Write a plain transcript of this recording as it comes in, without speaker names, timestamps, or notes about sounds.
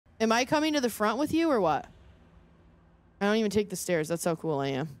Am I coming to the front with you or what? I don't even take the stairs. That's how cool I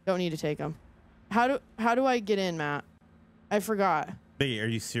am. Don't need to take them. How do I get in, Matt? I forgot. Hey, are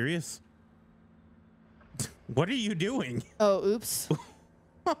you serious? What are you doing? Oh, oops.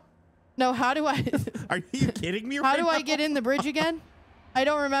 No, how do I... Are you kidding me? How do I get in the bridge again? I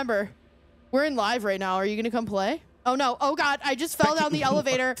don't remember. We're in live right now. Are you going to come play? Oh, no. Oh, God. I just fell down the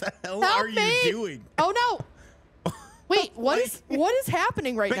elevator. What the hell Help are me. you doing? Oh, no. Wait, what is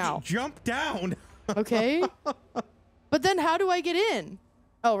happening right Becky, now? jump down. Okay. But then how do I get in?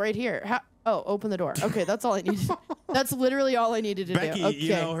 Oh, right here. Oh, open the door. Okay, that's all I needed. That's literally all I needed to Becky, do. Okay.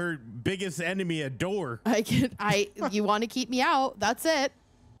 you know, her biggest enemy, a door. You want to keep me out. That's it.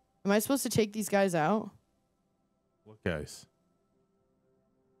 Am I supposed to take these guys out? What guys?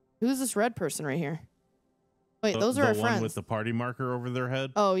 Who's this red person right here? Wait, those are our the friends. one with the party marker over their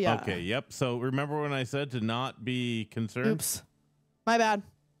head? Oh, yeah. Okay, yep. So remember when I said to not be concerned? Oops. My bad.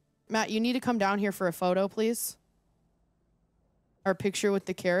 Matt, you need to come down here for a photo, please. Our picture with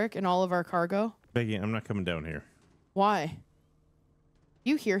the Carrick and all of our cargo. Becky, I'm not coming down here. Why?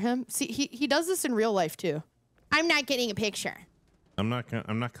 You hear him? See, he does this in real life too. I'm not getting a picture. I'm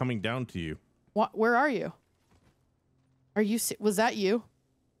not coming down to you. What? Where are you? Are you? Was that you?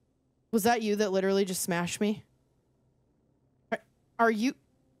 Was that you that literally just smashed me? Are you?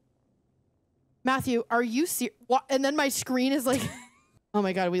 Matthew, are you serious? And then my screen is like, oh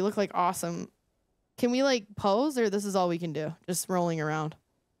my God, we look like awesome. Can we like pose or this is all we can do? Just rolling around.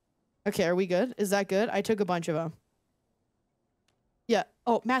 Okay, are we good? Is that good? I took a bunch of them. Yeah.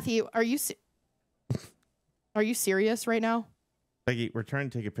 Oh, Matthew, are you serious right now? Becky, we're trying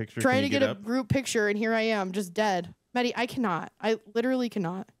to take a picture. Trying to get a group picture and here I am just dead. Maddie, I cannot. I literally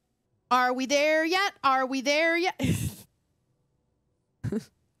cannot. Are we there yet? Are we there yet?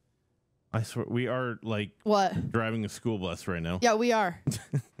 I swear, we are like driving a school bus right now. Yeah, we are.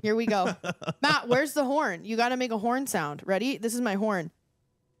 Here we go. Matt, where's the horn? You got to make a horn sound. Ready? This is my horn.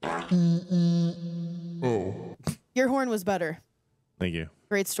 Oh. Your horn was better. Thank you.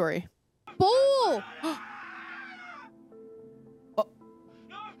 Great story. Bull!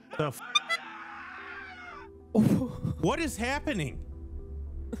 What is happening?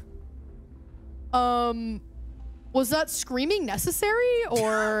 Was that screaming necessary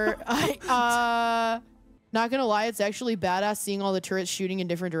or not gonna lie, it's actually badass seeing all the turrets shooting in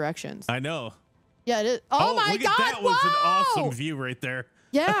different directions. I know. Yeah, it is. Oh my God! That was an awesome view right there.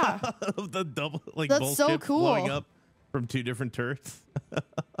 Yeah. Of the double That's both so ships cool. blowing up from two different turrets.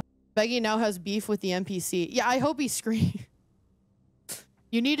 Becky now has beef with the NPC. Yeah, I hope he screams.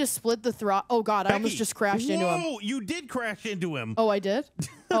 You need to split the throttle. Oh God, Becky, I almost just crashed into him. Oh, you did crash into him. Oh, I did?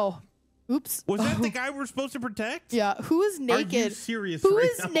 Oh, oops. Was that the guy we're supposed to protect? Yeah, who is naked? Are you serious Who right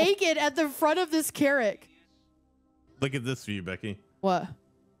is now? naked at the front of this Carrick? Look at this view, Becky. What?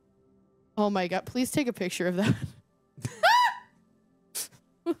 Oh my God, please take a picture of that.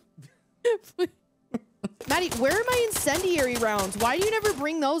 Maddie, where are my incendiary rounds? Why do you never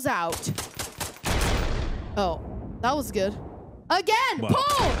bring those out? Oh, that was good. Again, wow.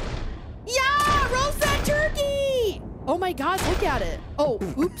 Pull! Yeah, roast that turkey! Oh my God, look at it. Oh,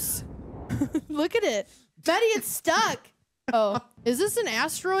 oops. Look at it. Betty, it's stuck. Oh, is this an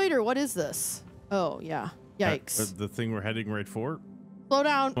asteroid or what is this? Oh, yeah. Yikes. The thing we're heading right for? Slow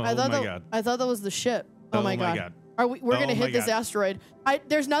down. Oh, I thought that was the ship. Oh my God. We're going to hit this asteroid.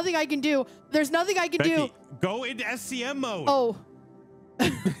 There's nothing I can do. There's nothing I can do. Go into SCM mode. Oh.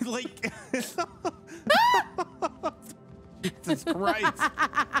 Like... Jesus Christ.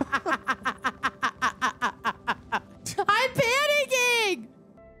 I'm panicking.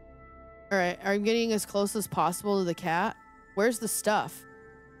 All right. I'm getting as close as possible to the cat. Where's the stuff?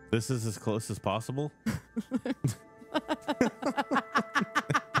 This is as close as possible.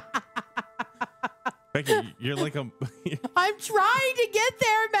 Becky, you're like a... I'm trying to get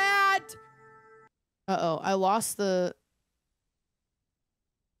there, Matt. Uh-oh. I lost the...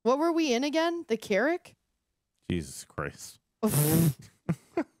 What were we in again? The Carrick? Jesus Christ.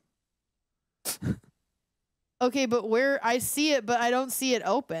 Okay, but where I see it, but I don't see it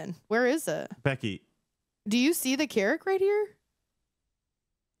open. Where is it? Becky. Do you see the Carrick right here?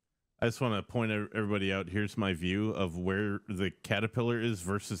 I just want to point everybody out. Here's my view of where the caterpillar is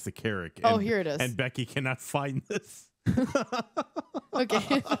versus the Carrick. Oh, here it is. And Becky cannot find this.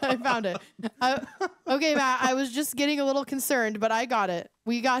 Okay, I found it. Okay, Matt, I was just getting a little concerned, but I got it.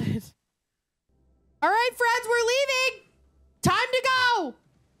 We got it. All right, friends, we're leaving. Time to go.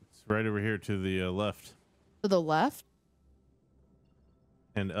 It's right over here to the left. To the left?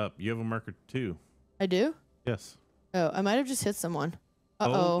 And up. You have a marker too. I do? Yes. Oh, I might have just hit someone.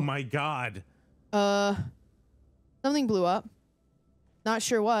 Uh-oh. Oh my God. Something blew up. Not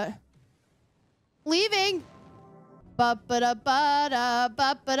sure what. Leaving. Ba-ba-da-ba-da,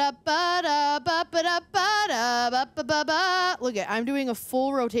 ba-ba-da-ba-da, ba-ba-da-ba-da, ba-ba-ba-ba. Look at, I'm doing a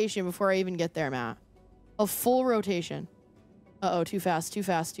full rotation before I even get there, Matt. A full rotation. Uh-oh, too fast, too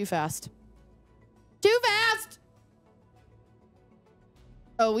fast, too fast. Too fast!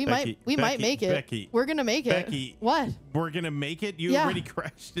 Oh, we might make it. Becky, we're gonna make it. Becky, what? We're gonna make it? You already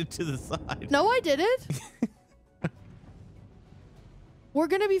crashed into the side. No, I didn't. We're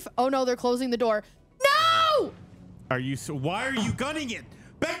gonna be. Oh no, they're closing the door. No! Are you? Why are you gunning it,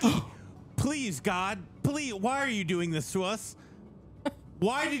 Becky? Please, God, please. Why are you doing this to us?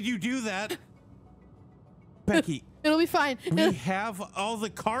 Why did you do that, Becky? It'll be fine. We have all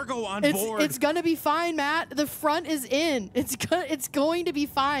the cargo on board. It's gonna be fine, Matt. The front is in. It's going to be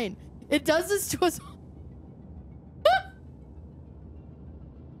fine. It does this to us.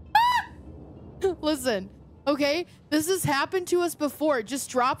 Listen, okay? This has happened to us before. Just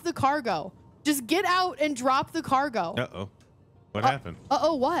drop the cargo. Just get out and drop the cargo. Uh-oh. What happened?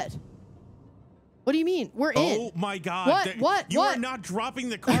 Uh-oh, what? What do you mean? We're in. Oh my God. What? You are not dropping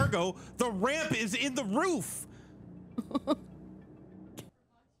the cargo. The ramp is in the roof.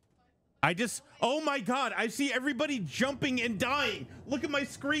 Oh my God, I see everybody jumping and dying. Look at my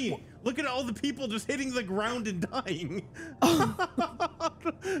screen. Look at all the people just hitting the ground and dying.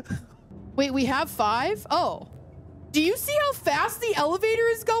 Wait, we have 5? Oh. Do you see how fast the elevator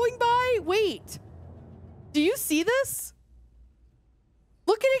is going by? Wait. Do you see this?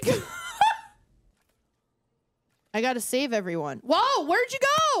 Look at it go. I gotta save everyone. Whoa, where'd you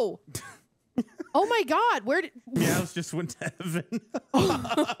go? Oh my God, where did... Meows just went to heaven.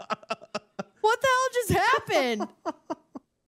 What the hell just happened?